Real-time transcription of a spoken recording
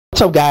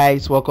What's up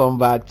guys, welcome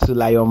back to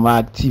Lion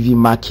Mark TV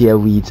Mark here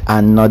with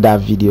another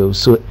video.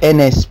 So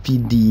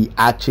Nsppd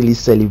actually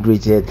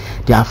celebrated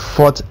their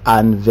 4th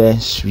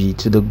anniversary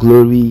to the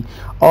glory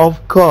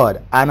of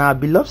God, and our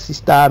beloved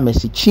sister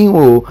Mercy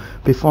Chinwo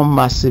performed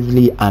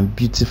massively and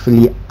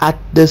beautifully at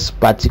this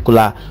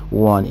particular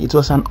one. It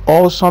was an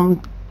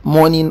awesome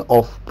morning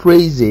of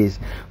praises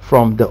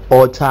from the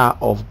altar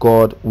of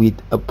God with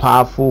a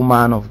powerful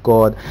man of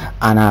God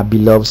and our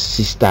beloved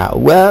sister.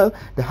 Well,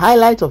 the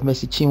highlight of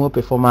Mercy Chinwo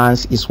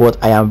performance is what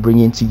I am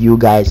bringing to you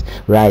guys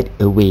right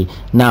away.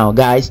 Now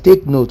guys,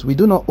 take note, we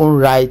do not own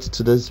rights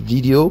to this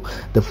video.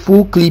 The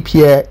full clip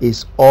here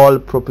is all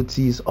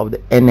properties of the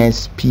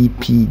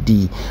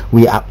Nsppd.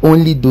 We are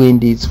only doing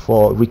this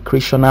for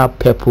recreational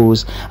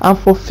purpose and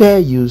for fair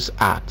use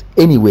act.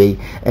 Anyway,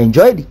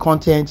 enjoy the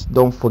content,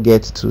 don't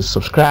forget to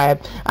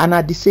subscribe, and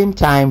at the same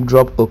time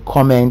drop a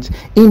comment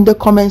in the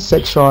comment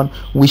section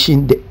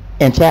wishing the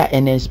entire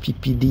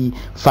Nsppd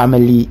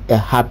family a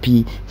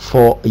happy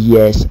 4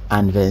 years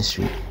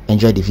anniversary.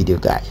 Enjoy the video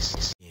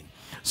guys.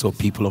 So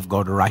people of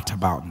God, right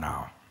about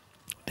now,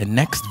 the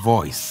next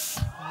voice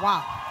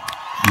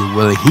you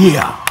will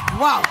hear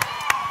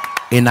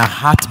in a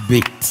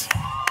heartbeat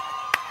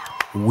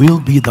will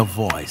be the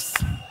voice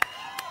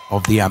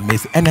of the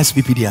amazing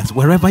Nsppdians.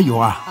 Wherever you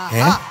are,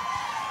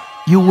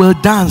 you will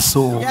dance.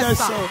 So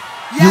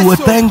you will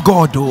thank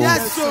God.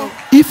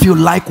 If you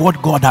like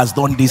what God has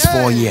done these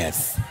 4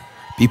 years,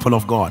 people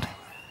of God,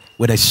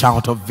 with a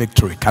shout of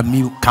victory, can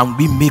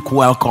we make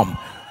welcome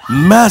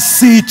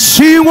Mercy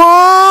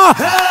Chinwo?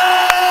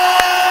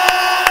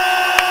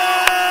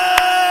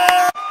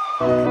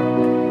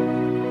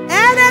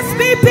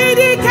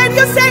 Nsppd, can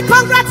you say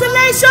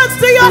congratulations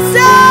to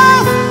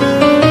yourself?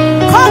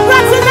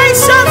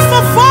 Congratulations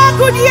for 4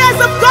 good years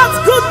of God's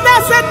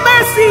goodness and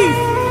mercy.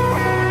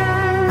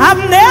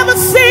 I've never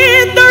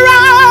seen the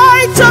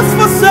righteous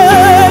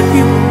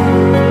forsaken,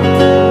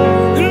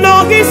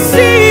 nor his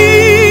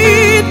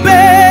seed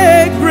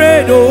beg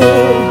bread.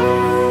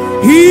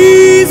 Oh,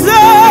 he's a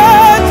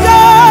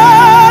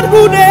God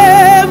who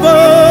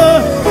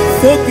never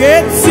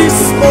forgets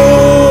his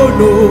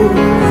own. Oh,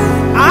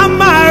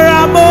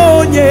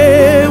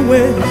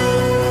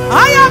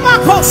 I am a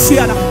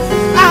Koshiana.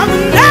 I've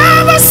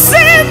never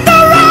seen the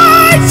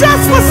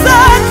righteous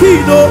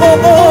forsaken,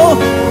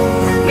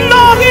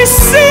 nor his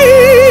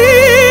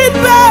seed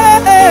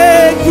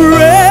beg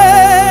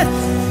bread.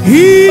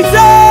 He's a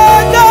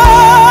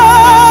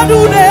God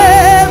who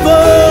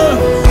never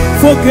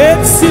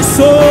forgets his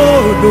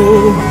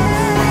own.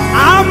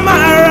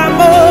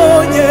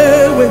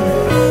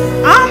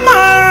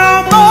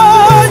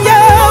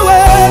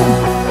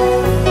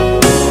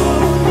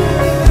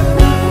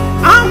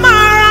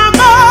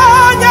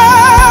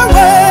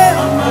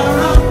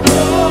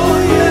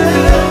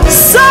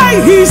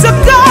 He's a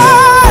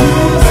God.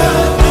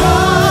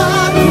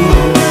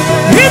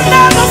 He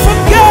never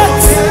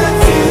forgets.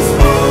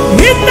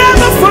 He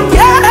never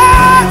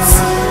forgets.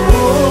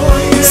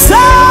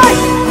 Say,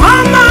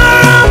 I'm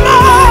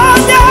on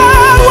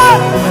your way.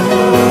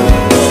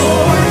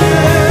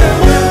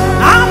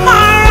 I'm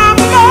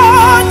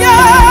on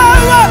your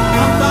way.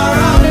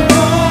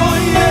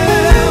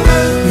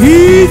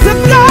 He's a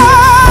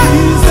God.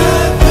 He's a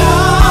God.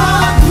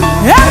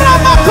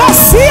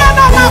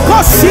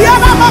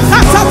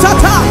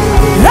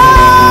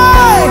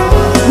 Hey,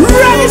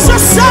 raise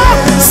yourself,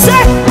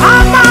 say,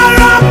 I'm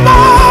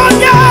on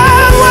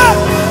your way.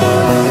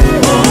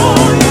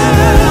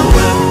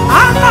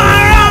 I'm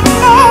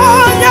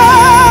on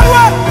your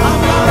way.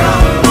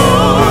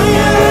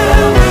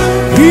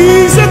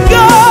 He's a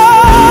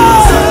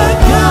God.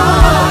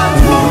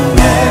 Who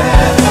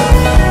never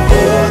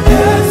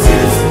forgets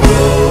his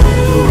own.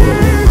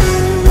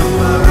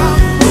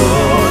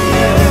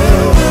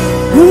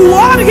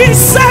 What he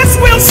says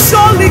will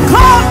surely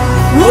come.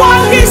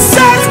 What he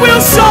says will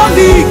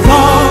surely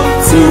come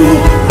to.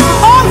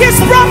 All his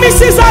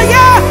promises are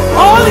yeah.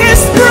 All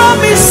his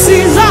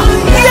promises are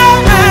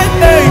yeah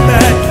and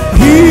amen.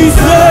 He's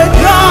the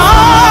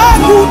God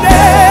who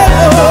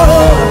never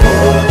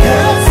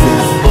forgets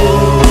his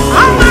own.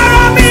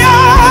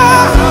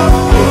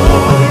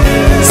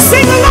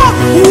 Sing along.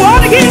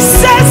 What he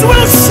says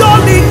will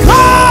surely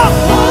come.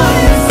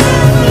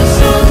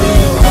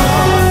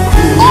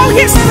 All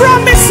his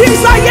promises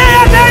are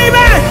yeah and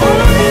amen.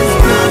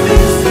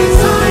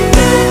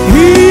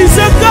 He's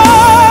a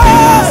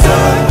God.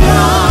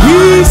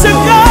 He's a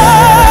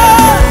God.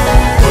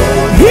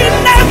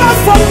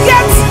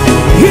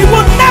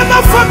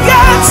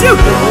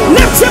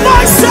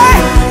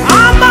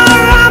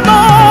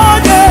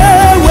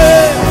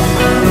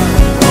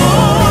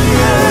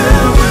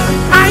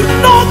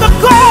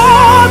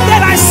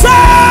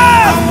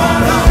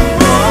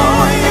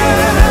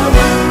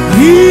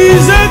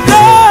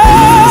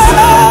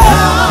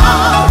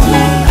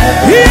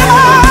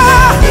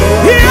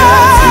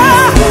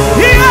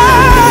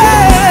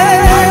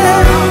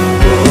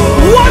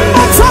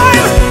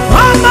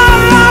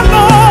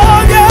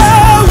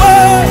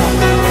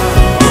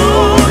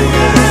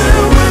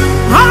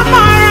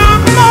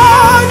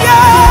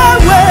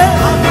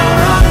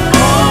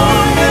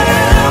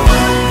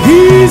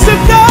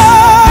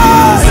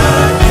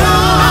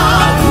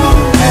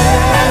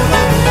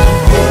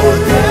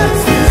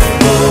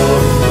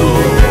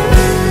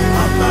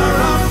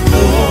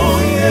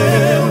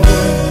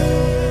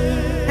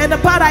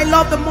 part I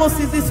love the most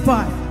is this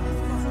part.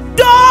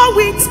 Though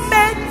it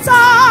may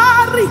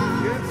tarry,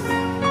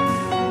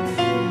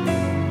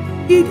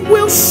 it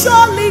will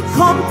surely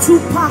come to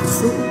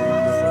pass.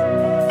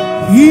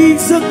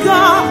 He's a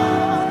God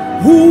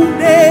who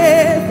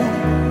never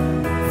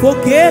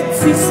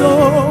forgets his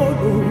own.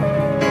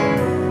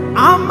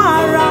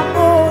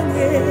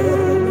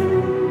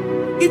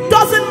 It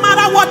doesn't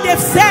matter what they've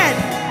said,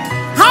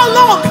 how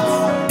long,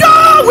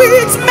 though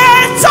it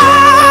may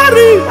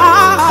tarry,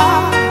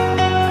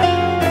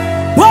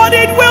 but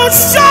it will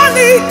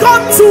surely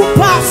come to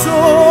pass.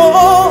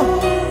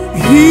 Oh,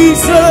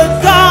 he's a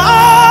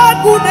God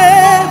who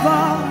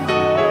never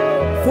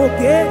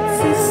forgets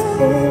his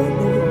own.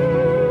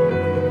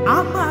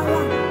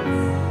 Amara,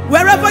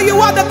 wherever you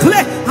are,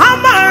 declare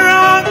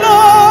Amara,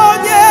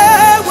 oh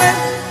yeah,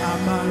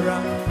 Amara,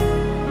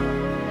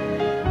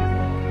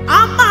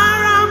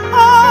 Amara,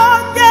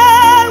 oh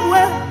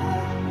yeah,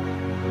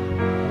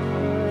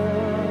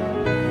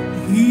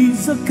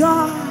 he's a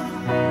God.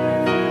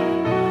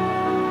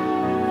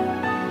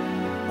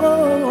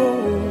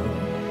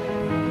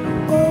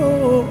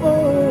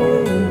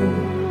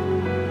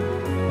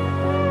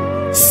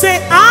 Say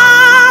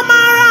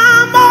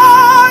Amaramo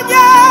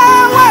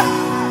Yewe,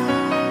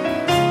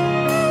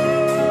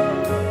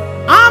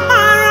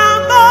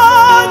 Amaramo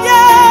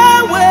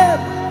Yewe.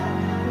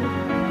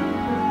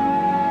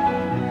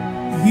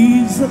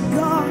 He's a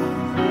God.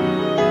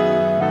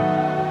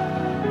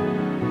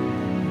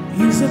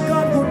 He's a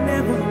God who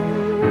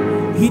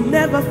he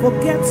never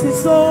forgets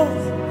his own.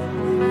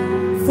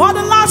 For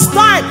the last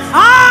time,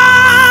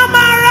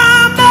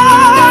 Amaramo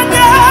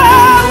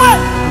Yewe.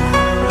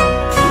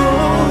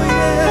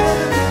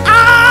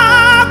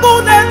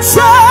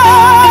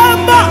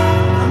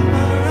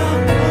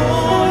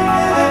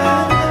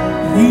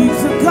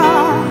 He's a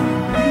God.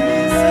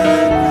 He's a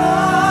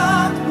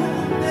God who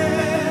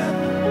never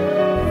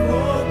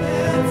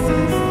forgets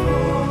his own.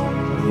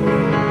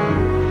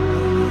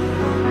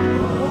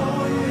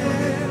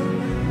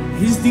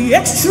 He's the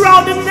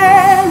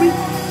extraordinary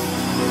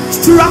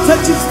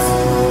strategist.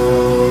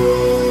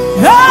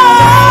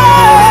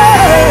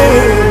 Hey,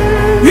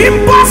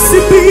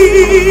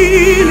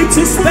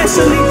 impossibility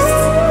specialist.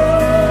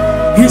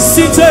 He's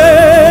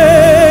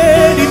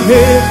seated in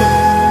heaven.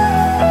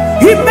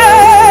 He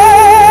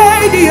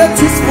made the earth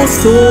his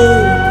footstool.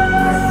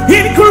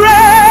 Incredible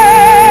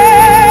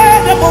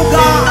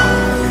God,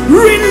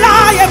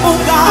 reliable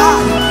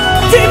God,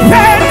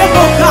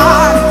 dependable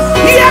God.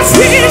 Yes,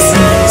 he's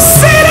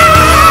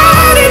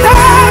seated in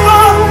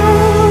heaven.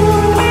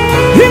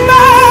 He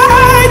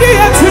made the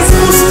earth his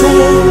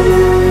footstool.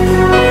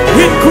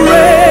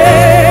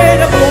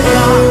 Incredible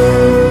God.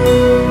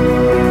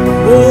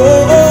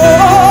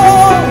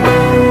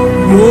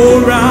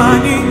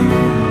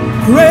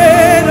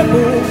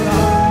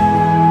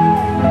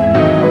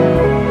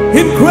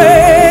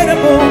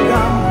 Incredible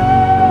God,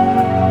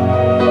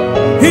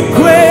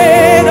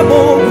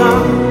 incredible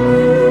God.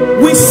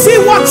 We see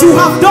what you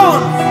have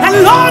done,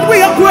 and Lord,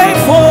 we are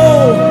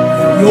grateful.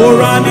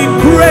 You're an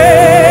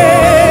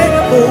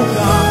incredible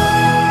God,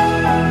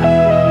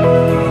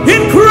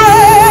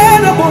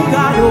 incredible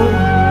God, oh,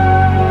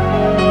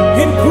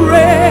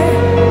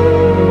 incredible.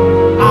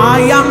 I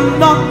am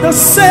not the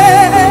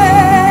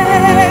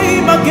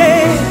same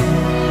again.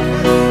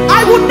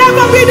 I will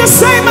never be the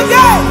same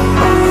again.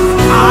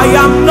 I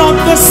am not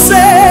the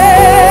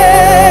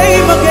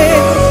same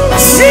again.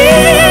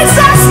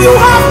 Jesus, you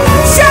have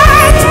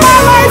changed my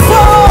life. Oh,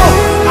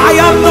 I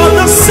am not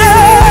the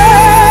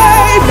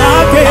same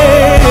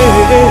again.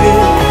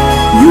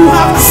 You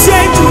have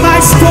changed my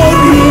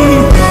story.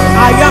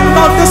 I am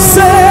not the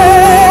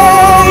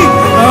same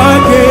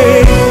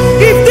again.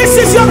 If this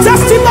is your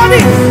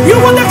testimony, you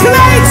will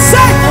declare it.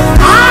 Say,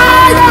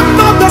 I am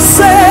not the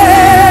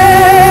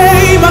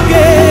same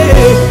again.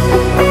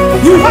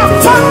 You have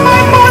turned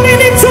my morning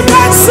into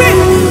dancing.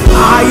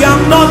 I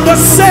am not the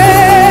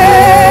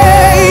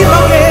same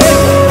again.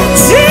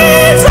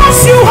 Jesus,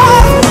 you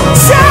have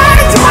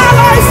changed my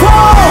life.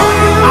 Oh,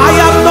 I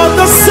am not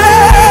the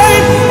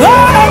same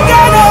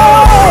again.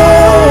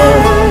 Oh,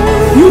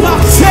 you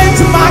have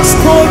changed my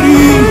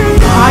story.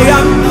 I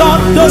am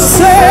not the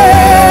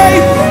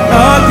same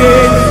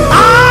again.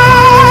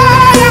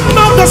 I am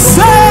not the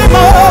same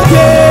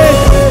again.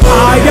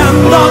 I am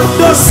not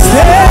the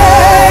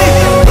same.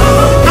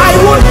 I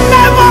would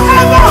never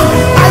ever,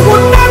 I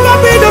would never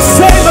be the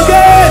same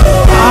again.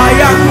 I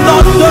am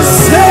not the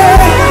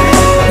same.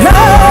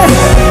 Hey,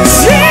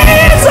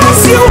 Jesus,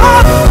 you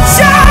have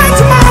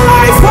changed my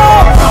life.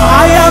 Oh,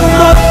 I am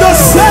not the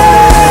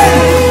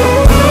same.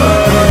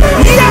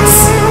 Yes,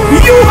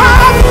 you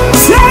have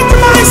changed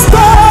my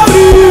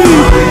story.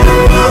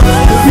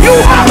 You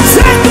have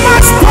changed my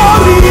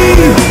story.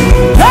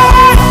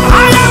 Hey,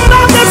 I am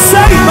not the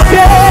same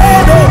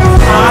again.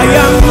 I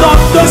am not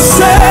the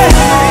same.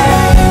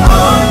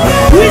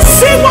 We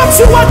see what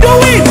you are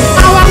doing.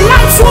 Our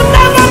lives will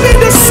never be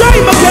the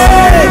same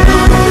again.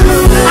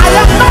 I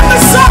am not the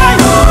same.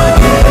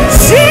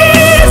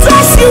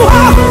 Jesus, you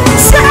have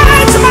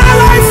changed my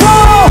life.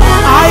 Oh,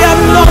 I am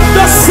not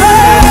the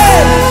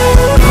same.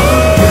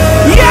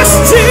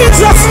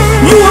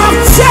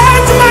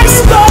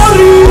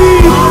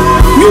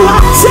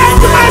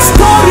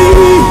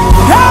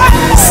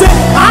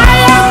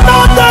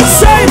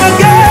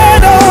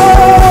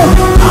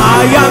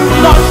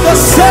 the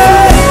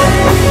same.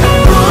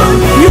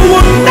 You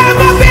will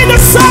never be the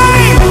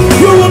same.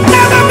 You will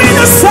never be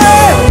the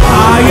same.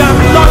 I am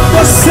not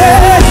the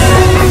same.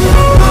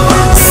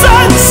 So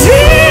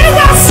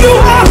Jesus, you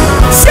have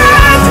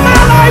changed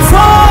my life.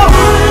 Oh,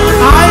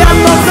 I am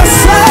not the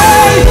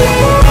same.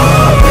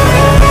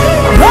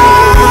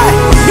 Hey,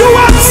 you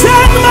have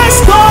changed my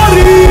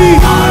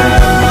story.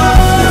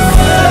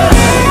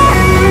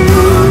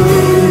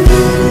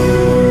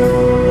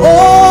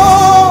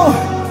 Oh,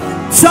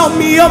 tell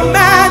me a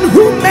man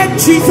who met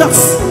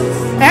Jesus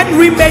and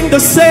remained the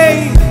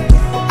same.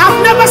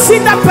 I've never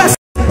seen that person.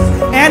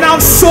 And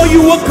I'll show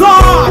you a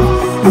God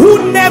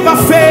who never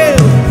failed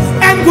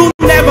and will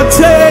never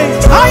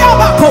change. I am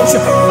a coach.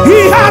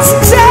 He has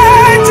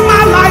changed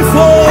my life.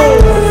 Oh,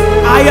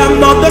 I am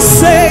not the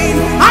same.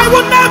 I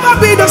will never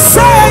be the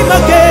same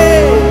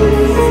again.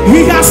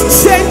 He has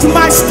changed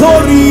my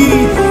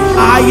story.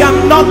 I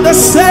am not the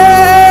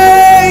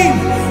same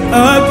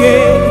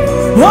again.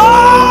 Oh,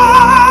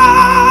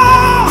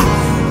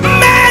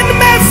 men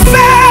may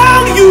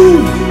fail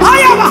you.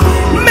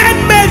 Men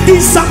may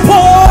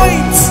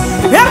disappoint.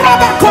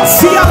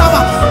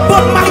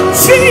 But my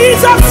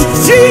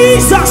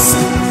Jesus,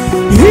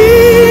 He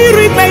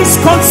remains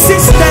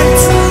consistent.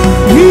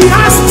 He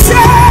has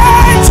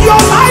changed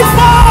your life.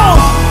 Oh,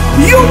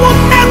 you will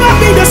never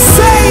be the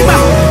same.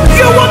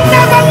 You will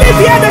never live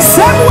here the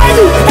same way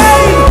you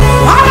came.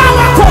 I am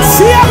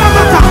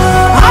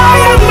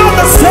not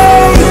the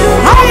same.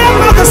 I am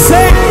not the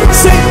same.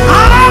 Say, I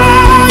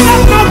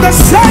am not the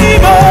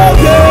same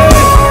again.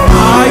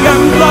 I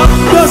am not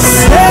the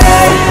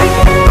same.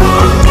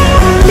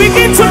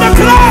 Begin to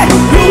declare,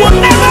 you will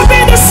never be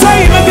the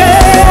same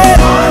again.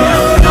 I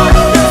am not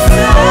the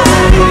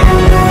same.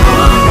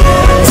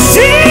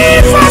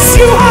 Jesus,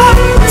 you have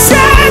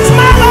changed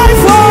my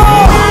life.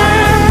 Oh,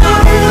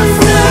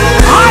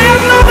 I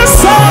am not the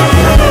same.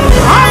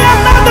 I am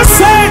not the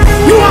same.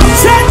 You have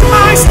changed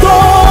my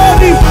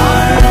story.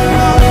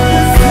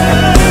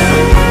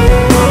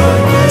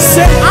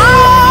 Say,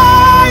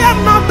 I am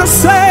not the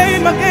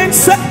same again.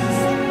 Say,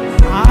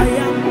 I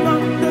am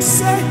not the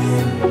same.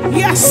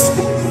 Yes.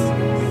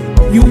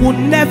 You will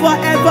never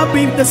ever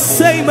be the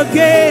same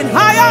again.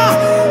 Higher.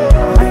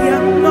 I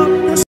am not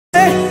the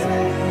same.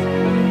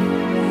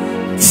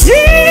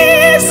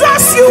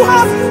 Jesus, you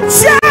have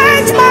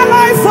changed my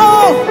life.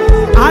 Oh,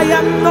 I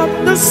am not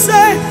the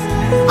same.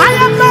 I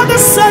am not the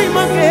same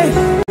again.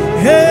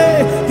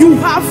 Hey, you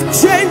have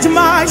changed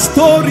my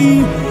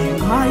story.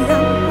 I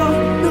am not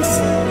the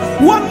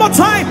same. One more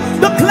time,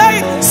 declare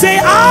it. Say,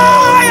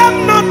 I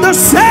am not the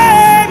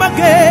same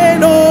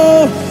again.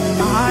 Oh,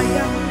 I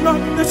am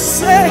not the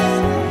same.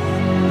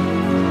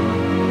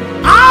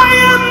 I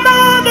am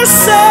not the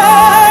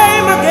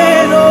same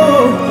again.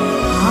 Oh,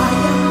 I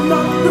am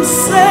not the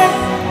same.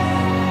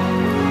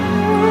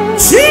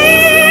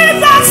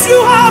 Jesus, you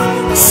have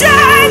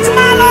changed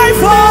my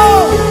life.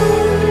 Oh,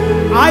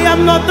 I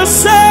am not the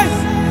same.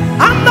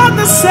 I'm not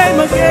the same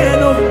again.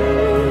 Oh,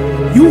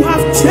 you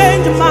have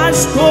changed my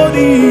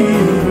story.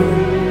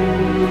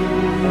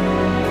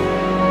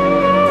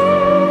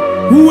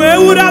 Where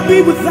would I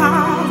be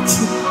without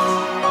you?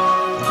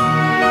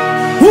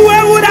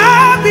 Where would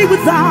I be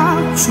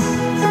without you?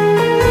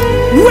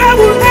 Where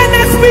would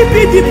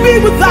Nsppd be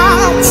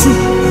without you?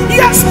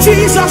 Yes,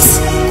 Jesus,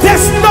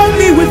 there's no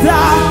me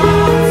without.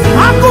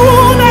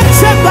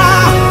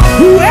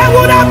 Where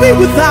would I be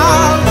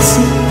without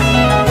you?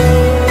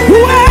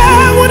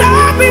 Where would I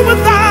be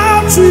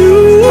without you?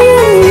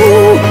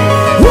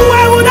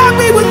 Where would I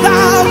be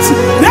without you?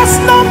 There's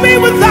no me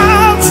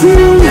without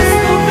you.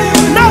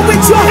 Now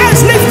with your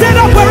hands lifted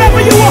up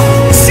wherever you are,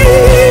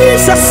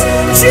 Jesus,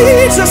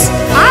 Jesus,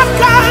 I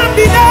can't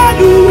deny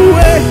you.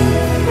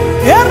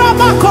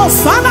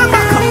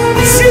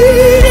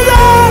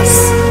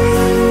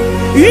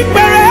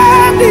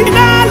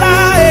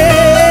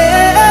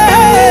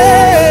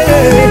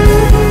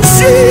 Jesus,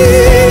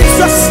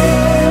 Jesus,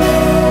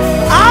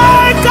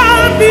 I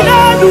can't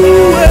deny you.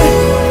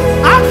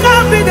 I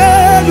can't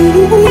deny you.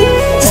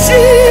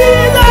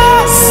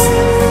 Jesus,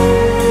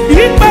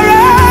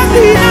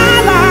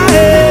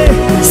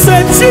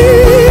 say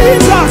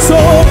Jesus,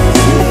 oh,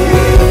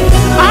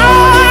 I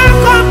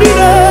can't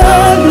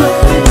deny you.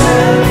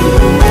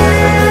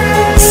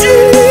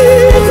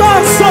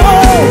 Jesus, oh,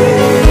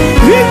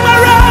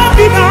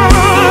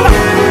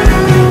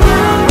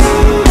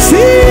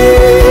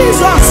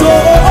 Jesus, oh,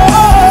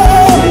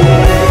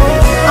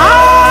 I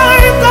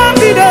can't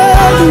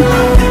deny you.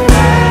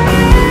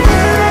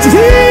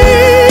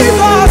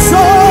 Jesus,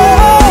 oh,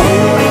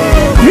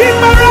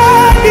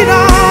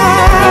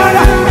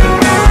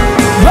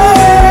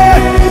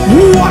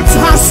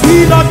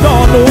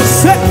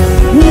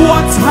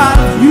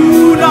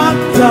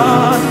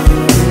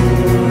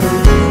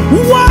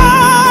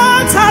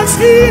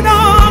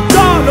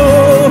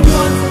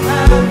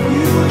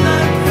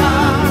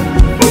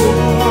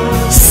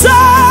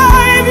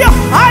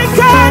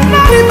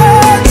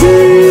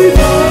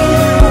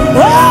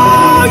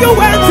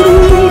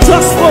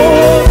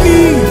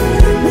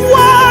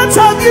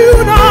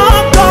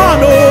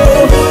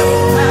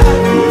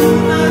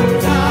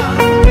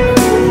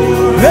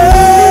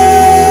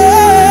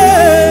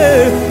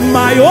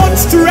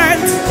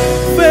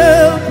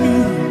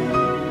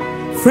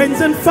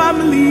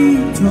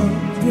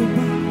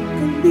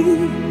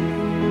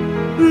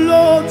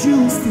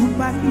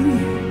 cry.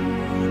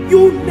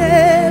 You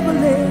never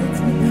let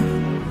me down.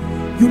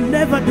 You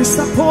never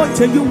disappoint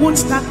and you won't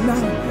stop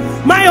now.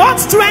 My own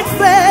strength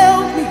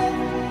failed me.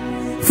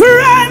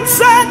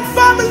 Friends and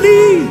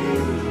family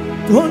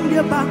turn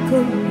their back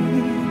on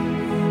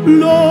me.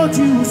 Lord,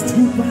 you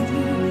stood by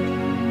me.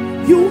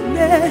 You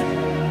never.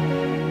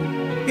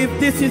 If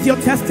this is your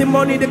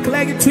testimony,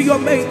 declare it to your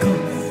maker.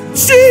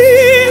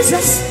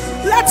 Jesus,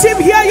 let him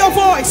hear your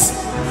voice.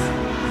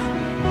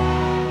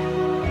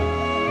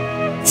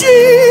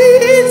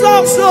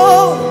 Jesus,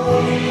 oh,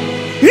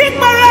 in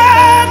my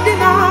hand,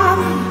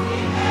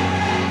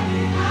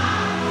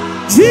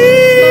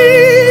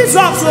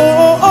 Jesus,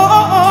 oh,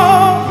 oh,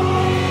 oh,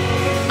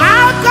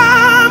 I'll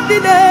come the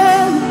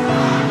name.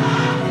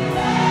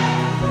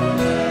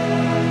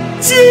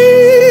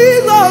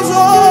 Jesus,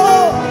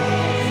 oh,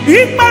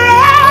 in my hand.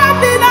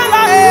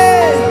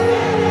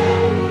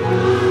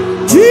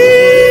 Jesus,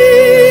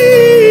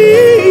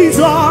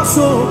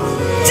 oh,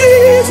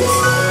 Jesus,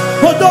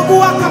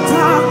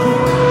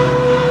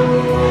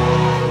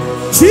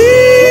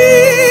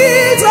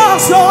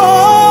 Jesus, oh,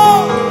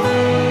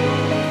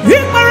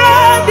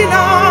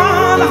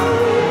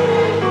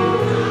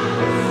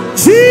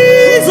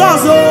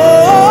 Jesus,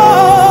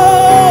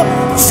 oh,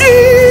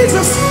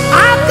 Jesus, I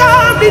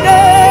come the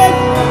name.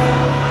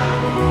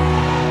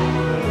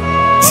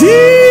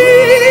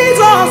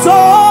 Jesus,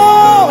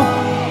 oh,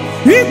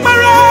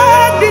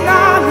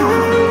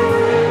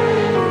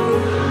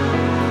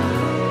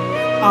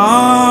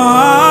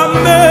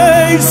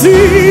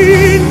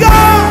 amazing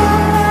God,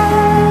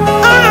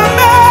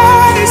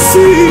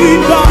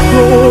 amazing God,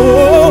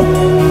 oh,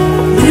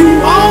 you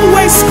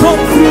always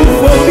come through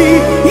for me.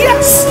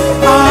 Yes,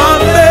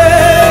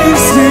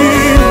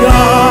 amazing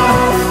God,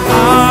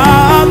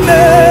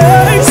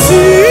 amazing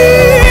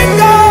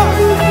God,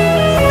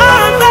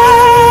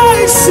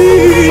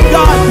 amazing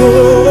God,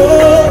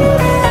 oh,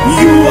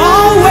 you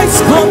always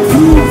come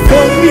through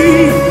for me.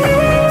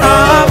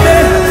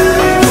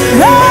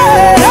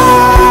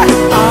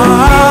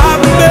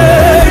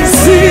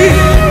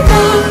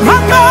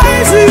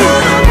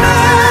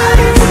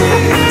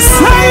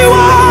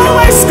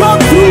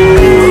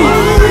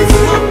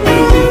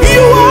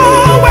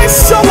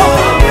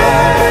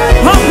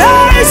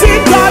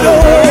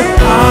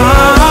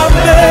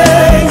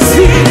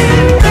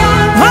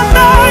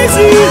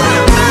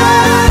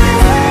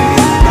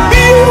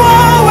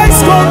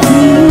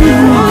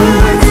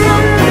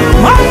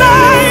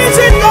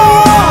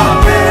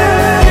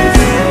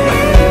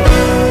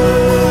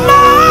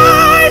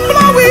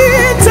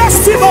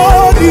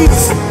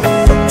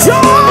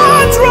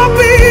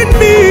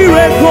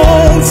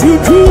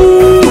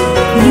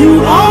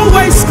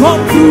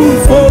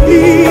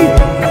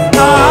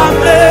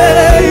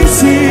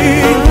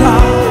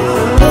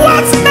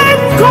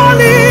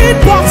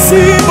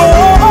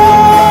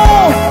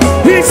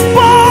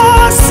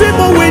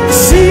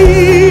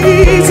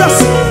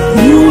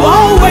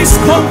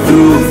 Come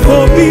through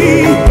for me,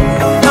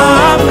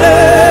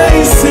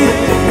 amazing.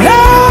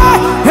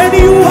 Yeah, and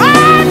you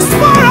asked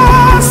for a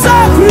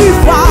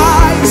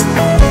sacrifice,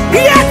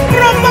 yet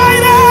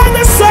provided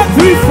the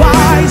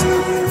sacrifice.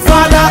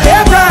 Father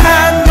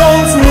Abraham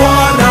knows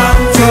what I'm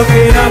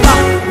talking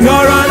about.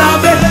 You're an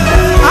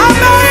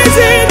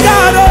amazing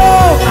God,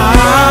 oh,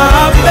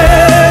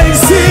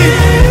 amazing,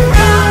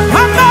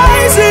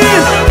 amazing.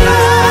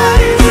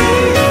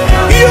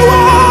 You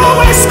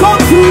always come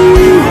through.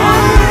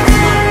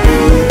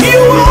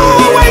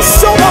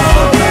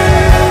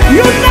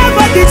 You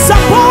never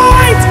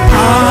disappoint.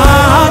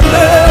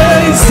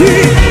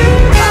 Amazing,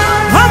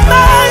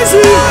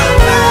 amazing.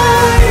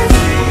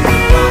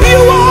 You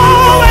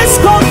always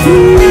come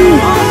through.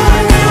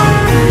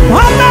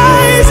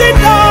 Amazing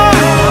God.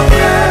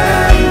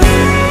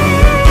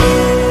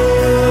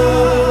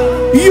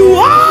 You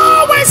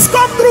always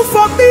come through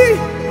for me.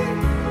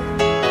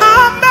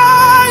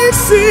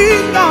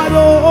 Amazing God.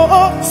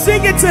 Oh,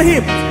 sing it to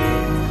him.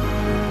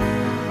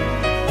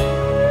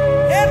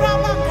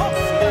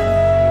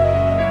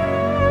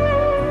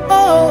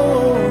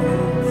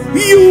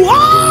 You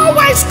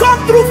always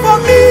come through for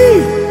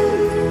me.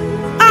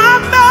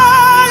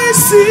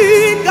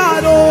 Amazing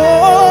God,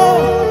 oh,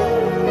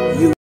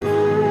 you.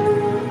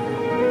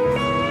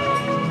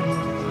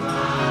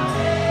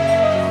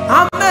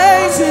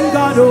 Amazing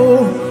God,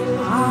 oh,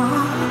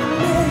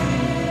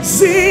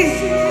 amazing,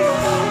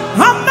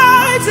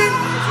 amazing.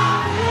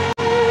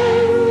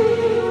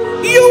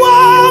 You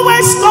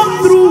always come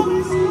through.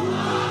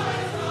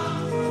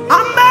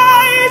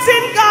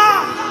 Amazing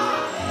God.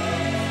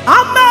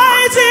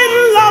 Amazing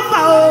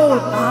lover, oh,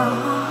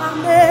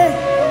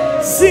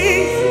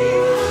 amazing,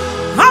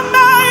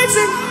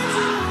 amazing.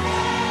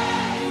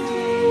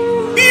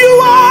 You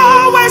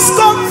always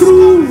come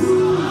through.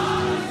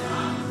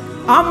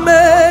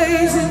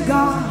 Amazing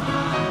God.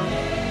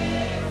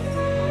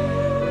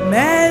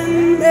 Men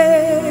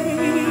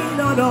may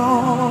not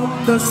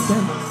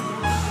understand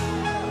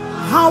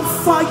how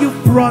far you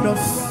brought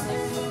us.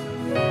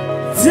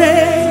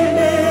 They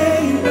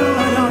may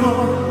not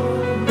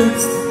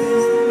understand.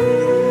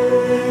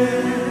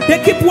 They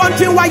keep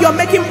wondering why you're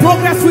making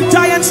progress with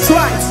giant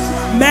strides.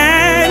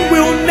 Man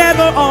will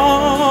never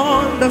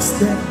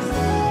understand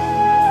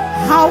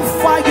how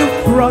far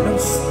you've brought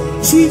us.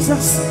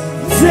 Jesus,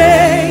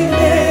 they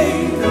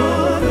may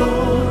not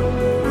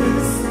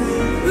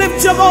understand.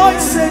 Lift your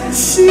voice and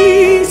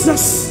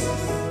Jesus,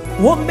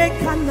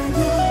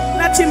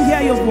 let him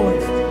hear your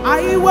voice.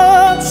 I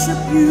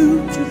worship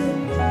you today.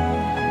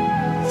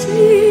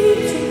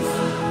 Jesus,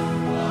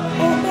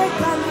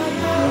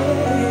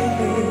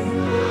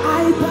 I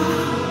bow.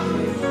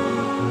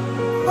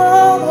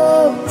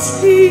 Oh,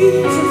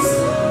 Jesus,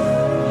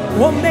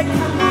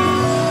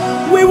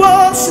 we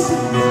worship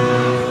you.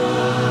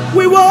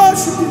 We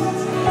worship you,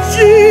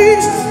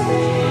 Jesus.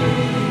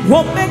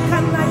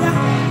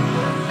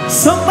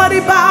 Somebody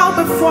bow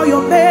before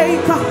your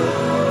Maker.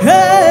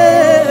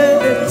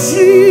 Hey,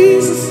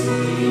 Jesus.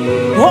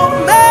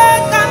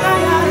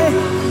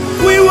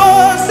 We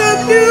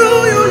worship you.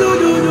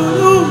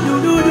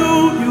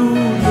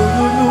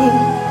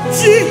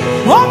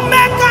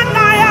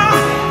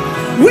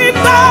 We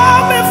bow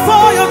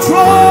before your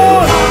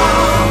throne.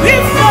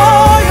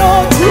 Before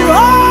your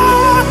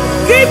throne.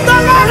 Give the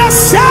Lord a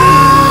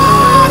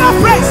shout of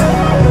praise.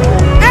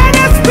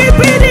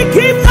 Nsppd,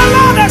 give the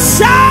Lord a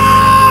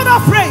shout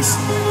of praise.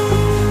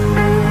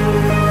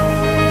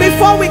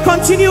 Before we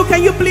continue,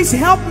 can you please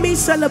help me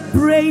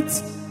celebrate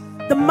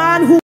the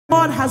man who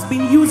God has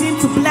been using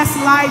to bless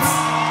lives?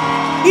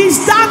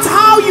 Is that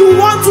how you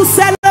want to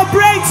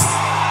celebrate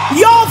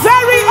your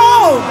very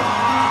own?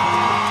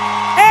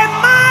 A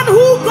man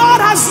who God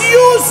has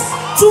used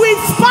to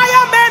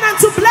inspire men and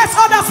to bless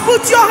others.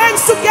 Put your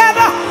hands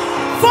together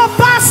for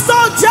Pastor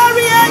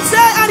Jerry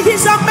and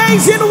his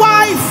amazing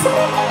wife.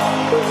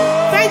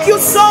 Thank you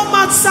so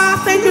much, sir.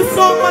 Thank you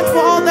so much for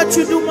all that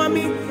you do,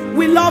 mommy.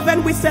 We love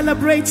and we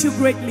celebrate you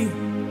greatly.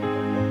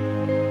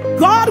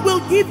 God will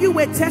give you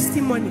a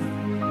testimony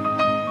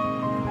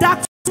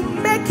that will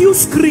make you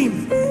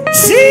scream,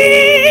 Jesus,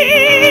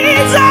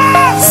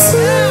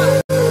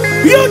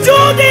 you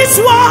do this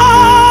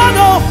one.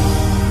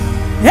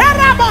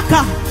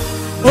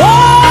 Oh,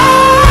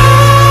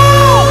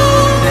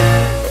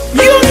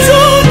 you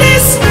do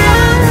this.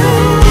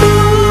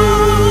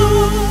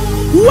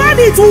 When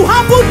it will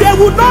happen, they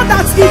will know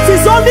that it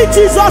is only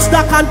Jesus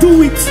that can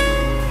do it.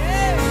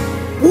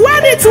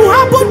 When it will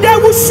happen, they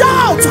will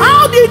shout,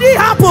 how did it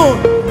happen?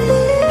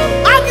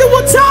 And you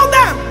will tell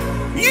them,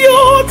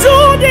 you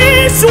do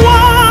this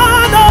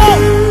one. Oh.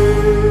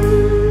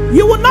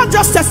 You will not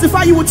just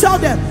testify, you will tell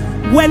them,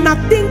 when I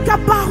think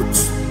about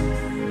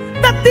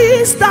the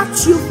things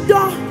that you've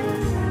done,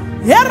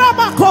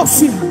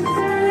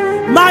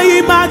 my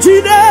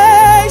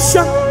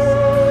imagination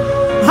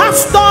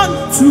has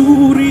turned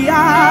to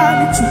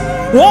reality.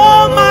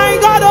 Oh my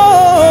God,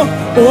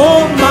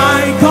 oh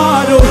my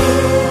God, oh.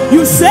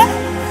 You say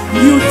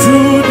you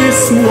do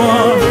this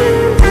one.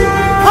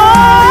 Oh,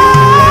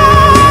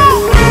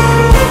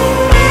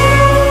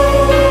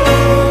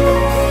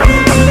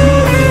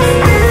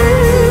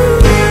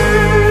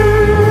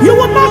 you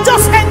will not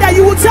just end there.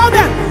 You will tell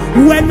them,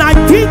 when I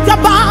think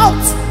about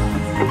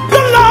the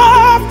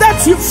love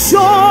that you've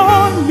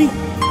shown me,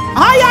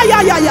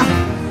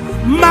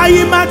 my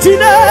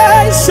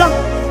imagination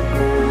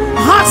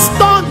has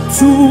turned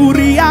to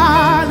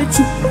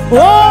reality.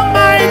 Oh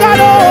my God,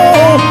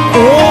 oh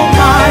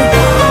my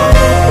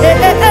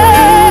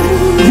God,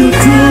 you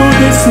do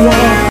this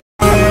one.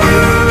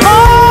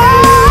 Oh,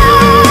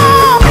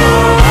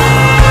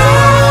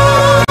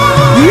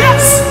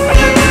 yes,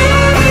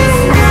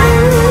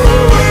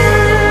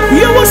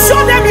 you will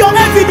show them your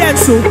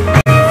evidence. So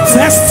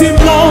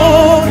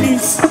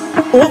testimonies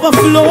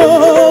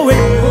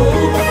overflowing,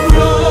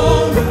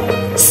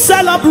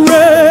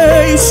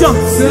 celebration,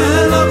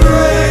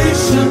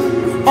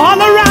 all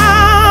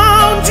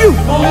around you,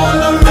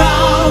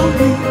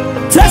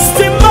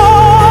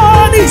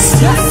 testimonies,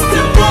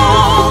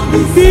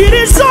 it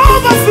is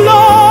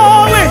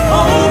overflowing,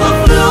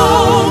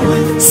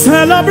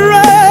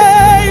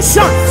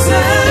 celebration,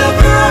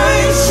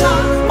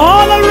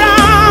 all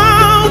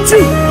around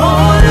you,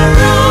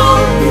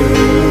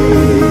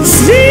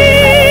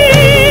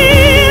 Jesus,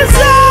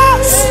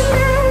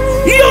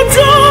 you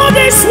do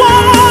this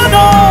one,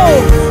 oh.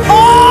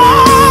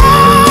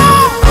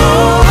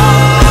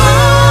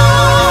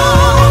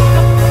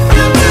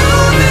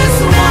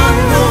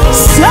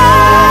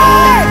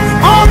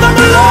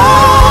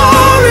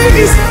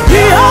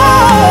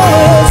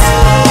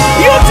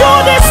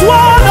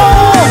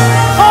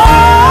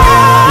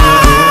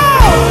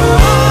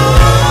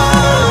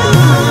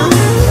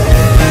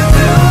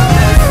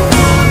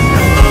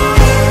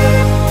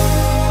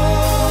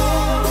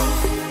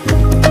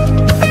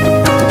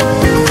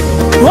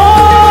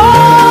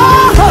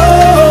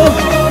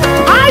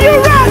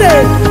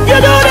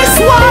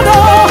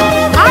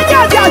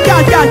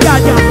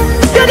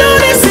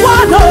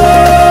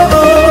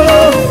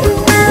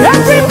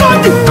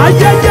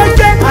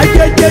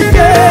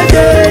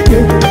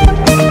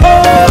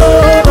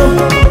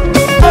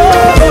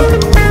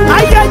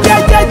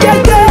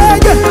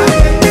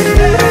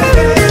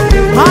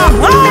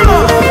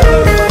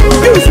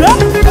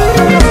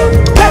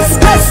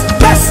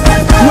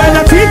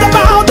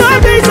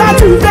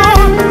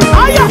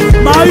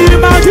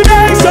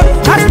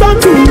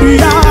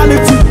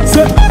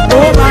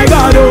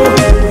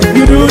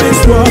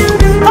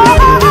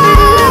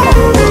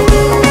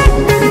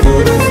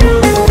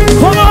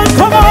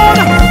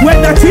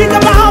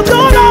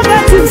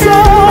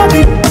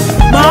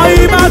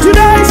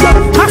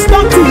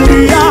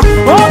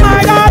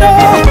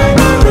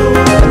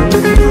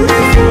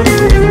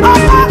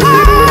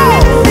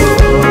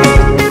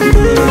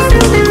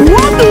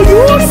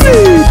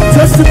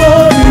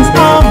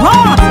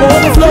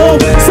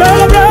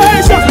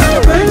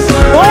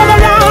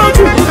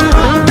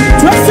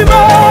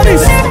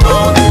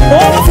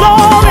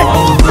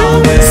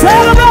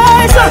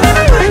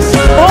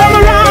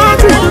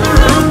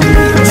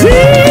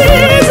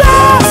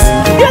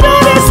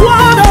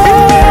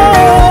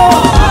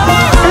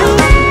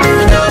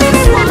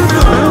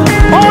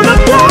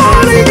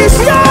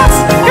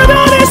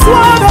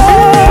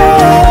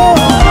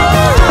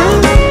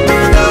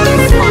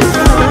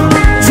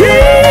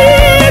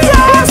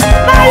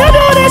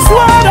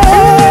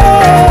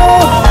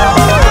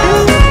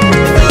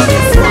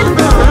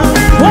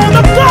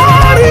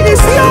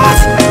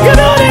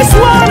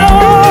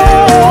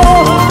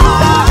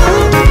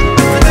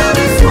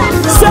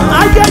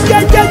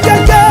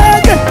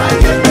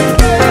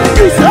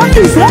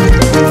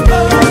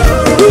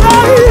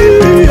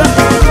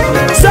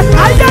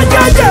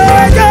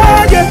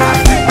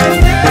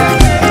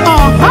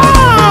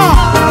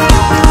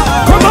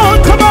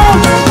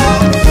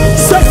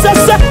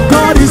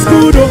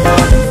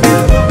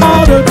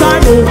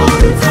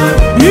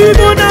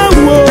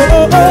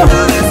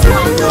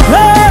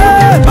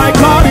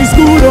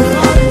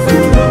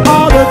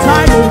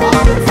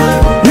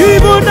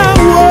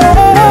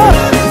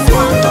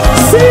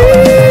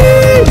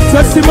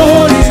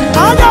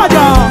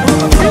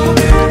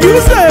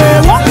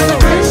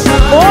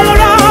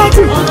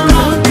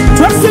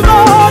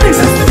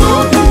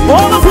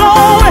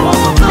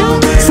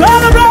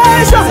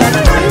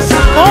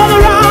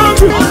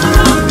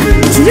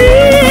 Jesus,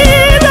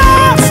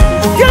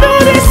 you do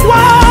this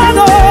one,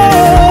 oh.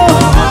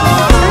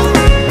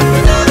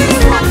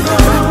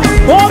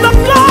 All the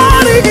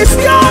glory is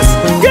yours,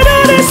 you do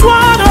this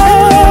one,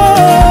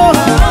 oh.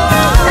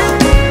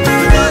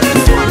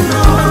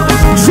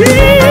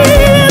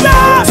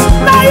 Jesus,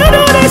 now you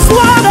do this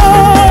one, oh.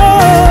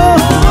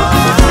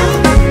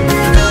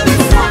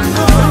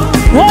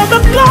 All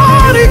the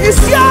glory is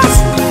yours,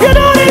 you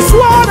do this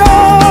one, oh.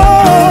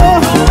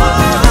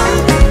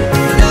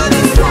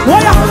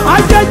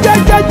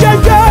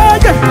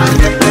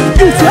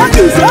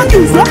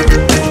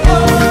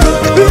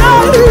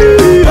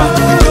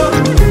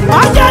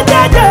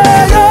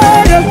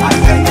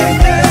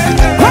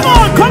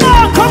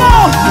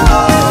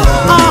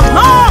 Come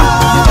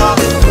on.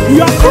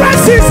 Your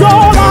grace is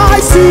all I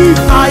see.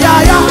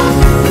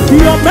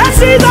 Your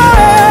mercy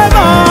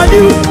never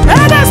knew.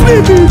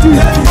 Nsppd.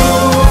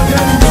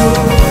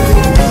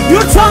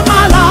 You turn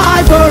my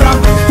life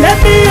around. Get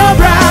me a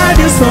brand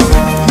new song.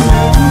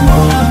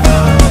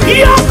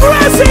 Your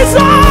grace is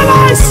all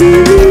I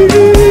see.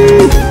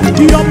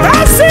 Your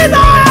mercy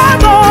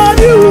never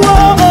knew.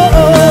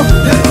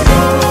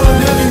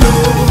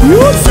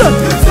 You said.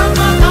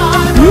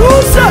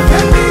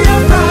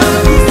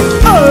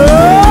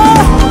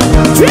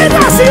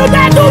 Jesus, you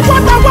that do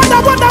wonder.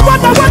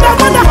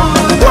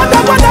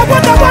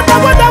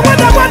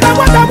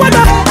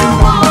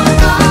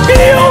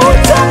 You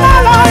turn my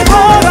life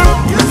around.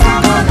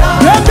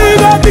 Get me.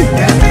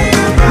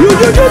 You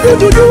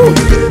do.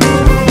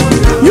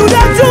 You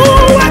that do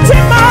what a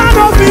man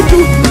of me do.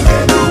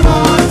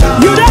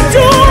 You that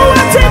do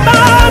what a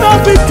man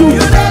of me do.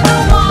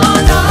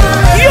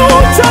 You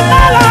turn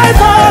my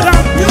life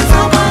around.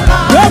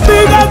 Get me.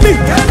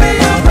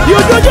 You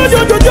do.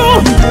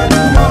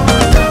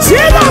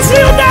 Jesus,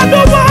 you that do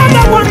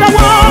wonder.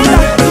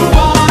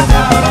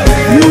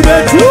 You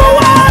that do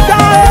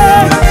wonder.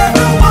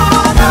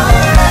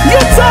 You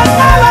turn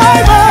my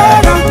life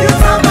around.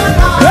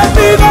 Get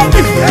me.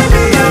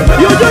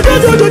 You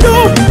do.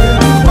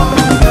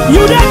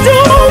 You that do